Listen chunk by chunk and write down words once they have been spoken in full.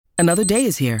Another day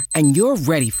is here, and you're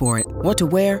ready for it. What to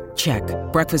wear? Check.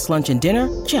 Breakfast, lunch, and dinner?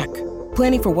 Check.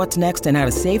 Planning for what's next and how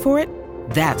to save for it?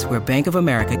 That's where Bank of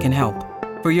America can help.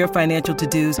 For your financial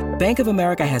to-dos, Bank of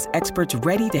America has experts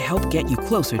ready to help get you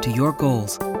closer to your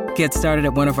goals. Get started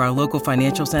at one of our local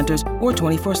financial centers or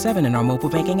 24/7 in our mobile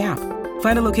banking app.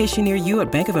 Find a location near you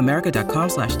at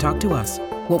bankofamerica.com/talktous.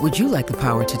 What would you like the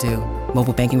power to do?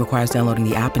 Mobile banking requires downloading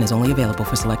the app and is only available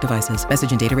for select devices.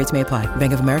 Message and data rates may apply.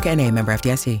 Bank of America N.A., member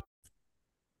FDIC.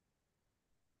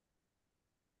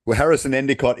 Well, Harrison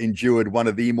Endycott endured one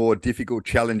of the more difficult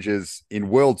challenges in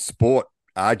world sport,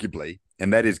 arguably,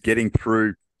 and that is getting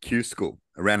through Q School.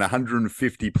 Around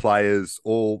 150 players,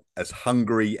 all as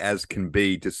hungry as can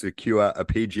be to secure a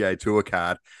PGA Tour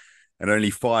card, and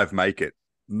only 5 make it.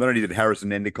 Not only did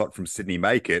Harrison Endycott from Sydney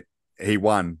make it, he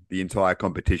won the entire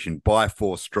competition by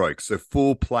 4 strokes. So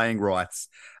full playing rights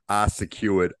are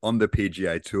secured on the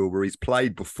PGA Tour, where he's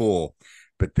played before.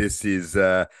 But this is,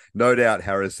 no doubt,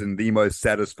 Harrison, the most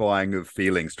satisfying of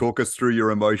feelings. Talk us through your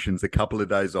emotions a couple of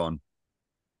days on.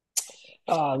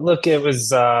 Look, it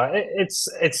was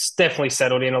it's definitely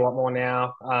settled in a lot more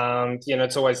now.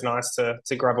 It's always nice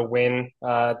to grab a win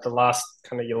your last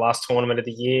tournament of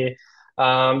the year.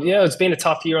 It's been a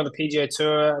tough year on the PGA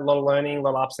Tour. A lot of learning, a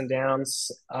lot of ups and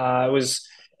downs. It was,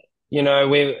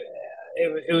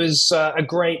 it was a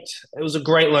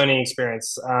great learning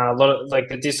experience. A lot of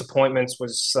the disappointments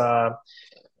was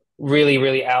really,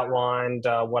 really outlined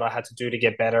what I had to do to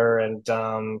get better, and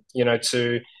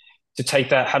to take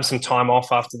that, have some time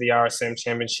off after the RSM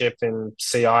Championship in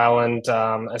Sea Island,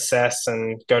 assess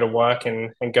and go to work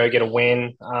and go get a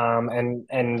win,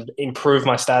 and improve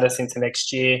my status into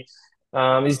next year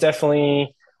is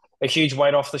definitely a huge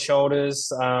weight off the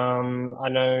shoulders. I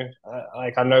know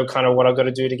kind of what I've got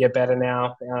to do to get better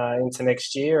now into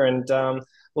next year, and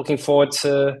looking forward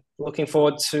to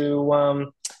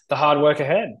the hard work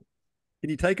ahead. Can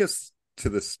you take us to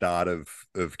the start of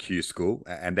Q School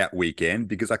and that weekend?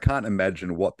 Because I can't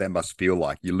imagine what that must feel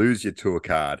like. You lose your tour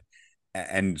card,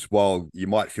 and while you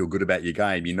might feel good about your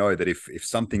game, you know that if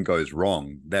something goes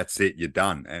wrong, that's it, you're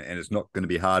done. And it's not going to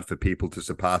be hard for people to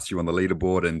surpass you on the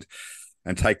leaderboard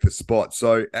and take the spot.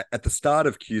 So at the start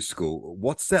of Q School,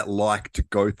 what's that like to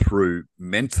go through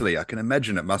mentally? I can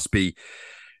imagine it must be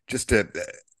just a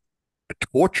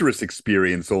torturous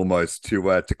experience almost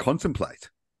to contemplate.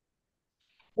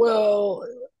 Well,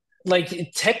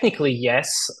 technically,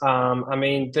 yes. I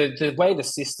mean, the way the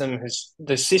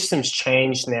system's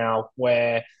changed now,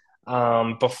 where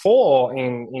before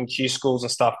in Q schools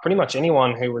and stuff, pretty much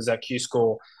anyone who was at Q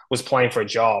school was playing for a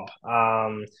job.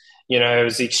 It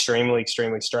was extremely,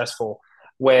 extremely stressful.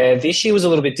 Where this year was a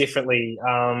little bit differently.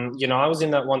 I was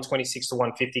in that 126 to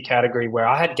 150 category where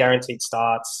I had guaranteed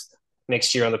starts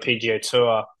next year on the PGA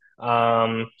Tour.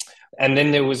 And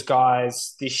then there was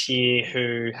guys this year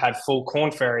who had full Corn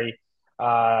Ferry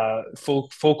Tour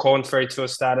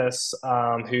status,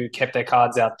 who kept their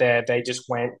cards out there. They just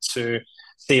went to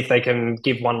see if they can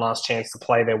give one last chance to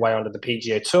play their way onto the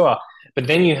PGA Tour. But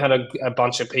then you had a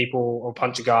bunch of people, or a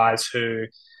bunch of guys who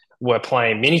were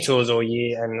playing mini tours all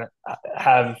year and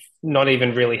have not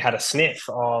even really had a sniff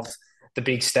of the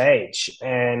big stage.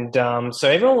 And so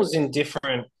everyone was in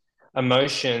different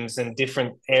emotions and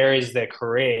different areas of their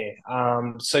career.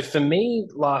 So for me,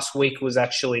 last week was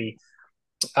actually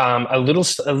a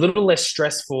little less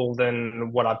stressful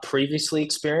than what I previously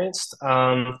experienced.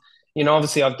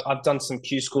 Obviously I've done some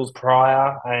Q schools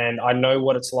prior, and I know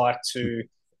what it's like to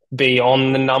be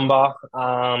on the number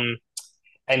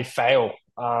and fail.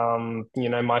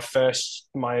 My first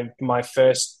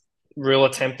real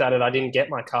attempt at it, I didn't get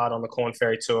my card on the Corn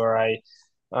Ferry Tour. I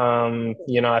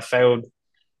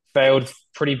failed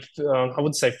pretty, I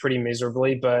would say pretty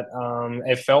miserably, but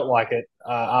it felt like it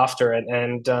after it.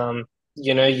 And,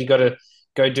 you got to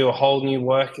go do a whole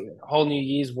new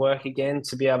year's work again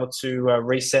to be able to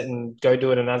reset and go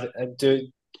do it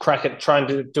try and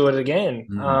do it again.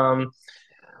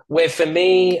 Where for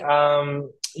me, I've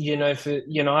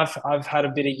had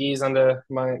a bit of years under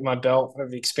my belt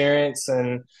of experience,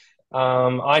 and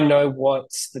I know what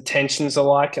the tensions are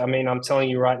like. I mean, I'm telling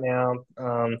you right now,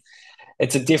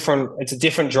 it's a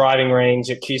different driving range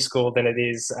at Q School than it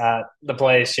is at the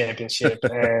Players Championship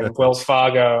and Wells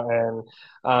Fargo and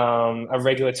a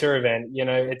regular tour event.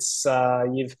 It's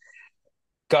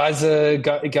guys are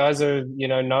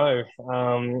know.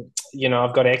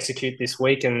 I've got to execute this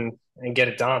week and get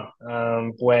it done.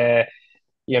 Where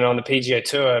on the PGA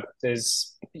Tour,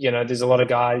 there's a lot of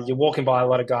guys. You're walking by a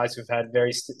lot of guys who've had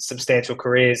very substantial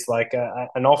careers. Like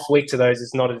an off week to those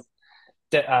is not as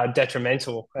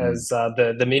detrimental as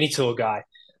the mini tour guy.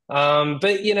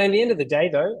 But you know, in the end of the day,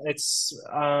 though, it's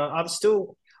I'm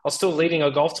still leading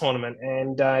a golf tournament,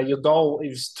 and your goal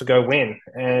is to go win.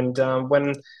 And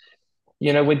when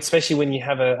you know, especially when you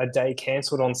have a day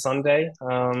cancelled on Sunday,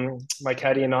 my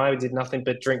caddy and I did nothing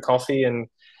but drink coffee and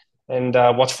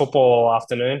watch football all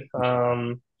afternoon.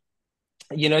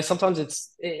 You know, sometimes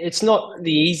it's not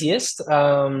the easiest.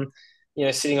 You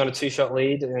know, sitting on a two-shot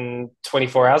lead in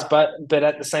 24 hours, but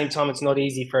at the same time, it's not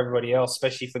easy for everybody else,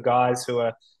 especially for guys who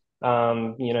are,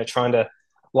 you know, trying to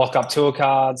lock up tour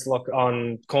cards, lock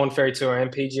on Corn Ferry Tour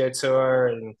and PGA Tour,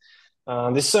 and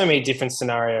there's so many different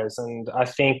scenarios. And I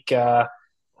think the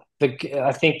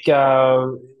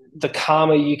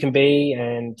calmer you can be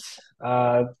and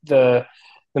the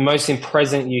most in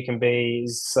present you can be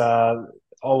is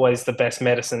always the best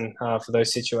medicine for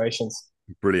those situations.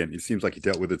 Brilliant. It seems like you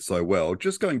dealt with it so well.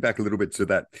 Just going back a little bit to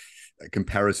that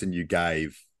comparison you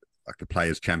gave, like the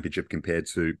Players' Championship compared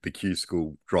to the Q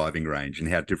School driving range, and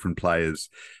how different players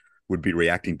would be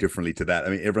reacting differently to that. I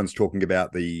mean, everyone's talking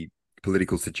about the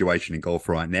political situation in golf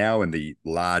right now and the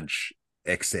large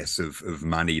excess of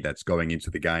money that's going into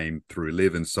the game through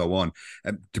live and so on.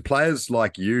 Do players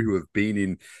like you who have been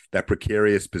in that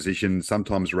precarious position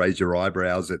sometimes raise your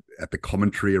eyebrows at the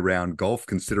commentary around golf,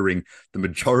 considering the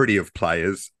majority of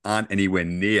players aren't anywhere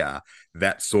near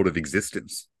that sort of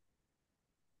existence?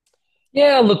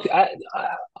 Yeah, look,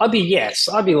 I'd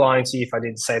be lying to you if I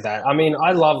didn't say that. I mean,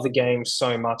 I love the game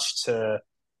so much to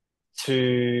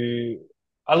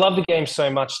I love the game so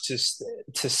much to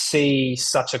see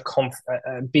such a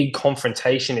big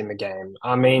confrontation in the game.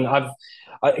 I mean,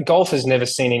 golf has never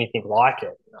seen anything like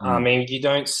it. I Mm. mean, you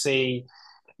don't see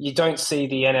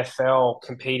the NFL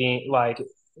competing like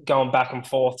going back and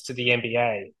forth to the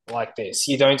NBA like this.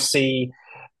 You don't see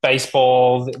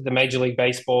baseball, the Major League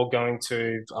Baseball going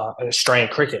to Australian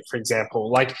cricket, for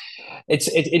example. Like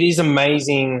it is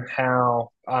amazing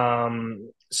how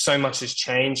so much has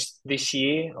changed this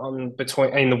year on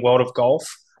between in the world of golf.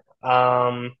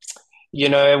 Um, you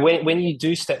know, when you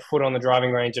do step foot on the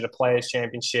driving range at a Players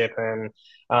Championship and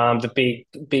the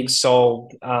big soul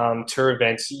tour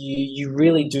events, you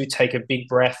really do take a big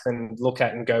breath and look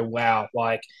at and go, wow,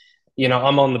 like you know,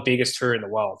 I'm on the biggest tour in the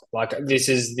world. Like this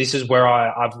is where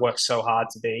I've worked so hard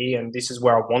to be, and this is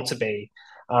where I want to be.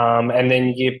 And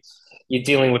then you're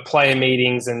dealing with player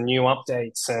meetings and new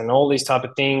updates and all these type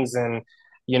of things, and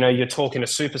you know you're talking to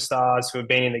superstars who have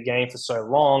been in the game for so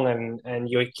long, and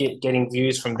you're getting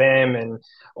views from them and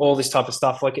all this type of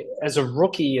stuff. Like as a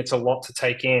rookie, it's a lot to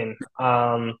take in.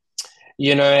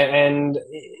 You know, and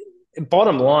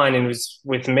bottom line, it was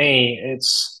with me,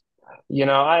 it's you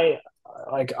know I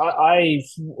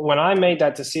when I made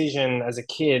that decision as a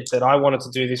kid that I wanted to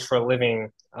do this for a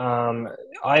living,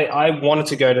 I wanted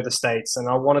to go to the States and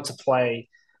I wanted to play.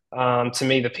 To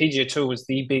me, the PGA Tour was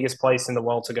the biggest place in the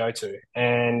world to go to,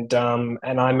 and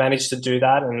I managed to do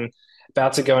that, and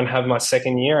about to go and have my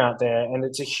second year out there, and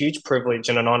it's a huge privilege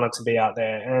and an honor to be out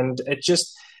there, and it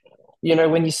just you know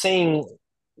when you're seeing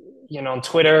you know on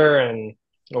Twitter and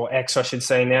or X I should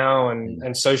say now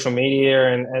and social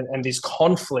media and this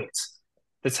conflict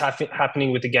that's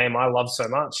happening with the game I love so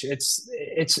much.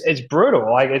 It's brutal.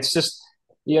 Like it's just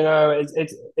you know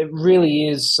it really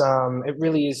is it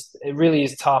really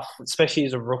is tough, especially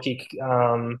as a rookie.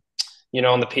 You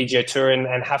know, on the PGA Tour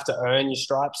and have to earn your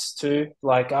stripes too.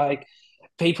 Like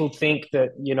people think that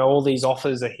you know all these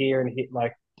offers are here and hit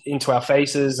like into our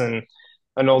faces and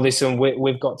all this, and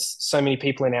we've got so many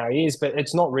people in our ears, but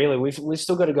it's not really. We've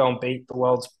still got to go and beat the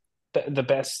world's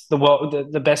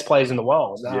the best players in the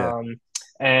world, Yeah.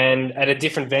 and at a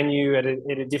different venue, at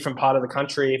a different part of the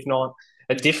country, if not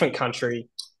a different country,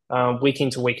 week in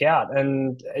to week out,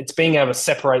 and it's being able to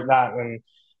separate that and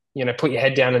you know put your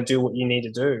head down and do what you need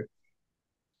to do.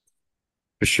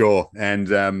 For sure. And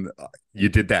you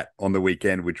did that on the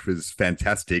weekend, which was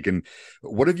fantastic. And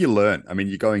what have you learned? I mean,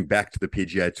 you're going back to the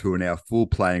PGA Tour now, full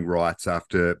playing rights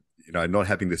after, you know, not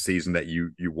having the season that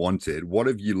you wanted. What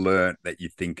have you learned that you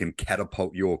think can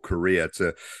catapult your career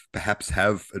to perhaps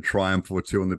have a triumph or two on the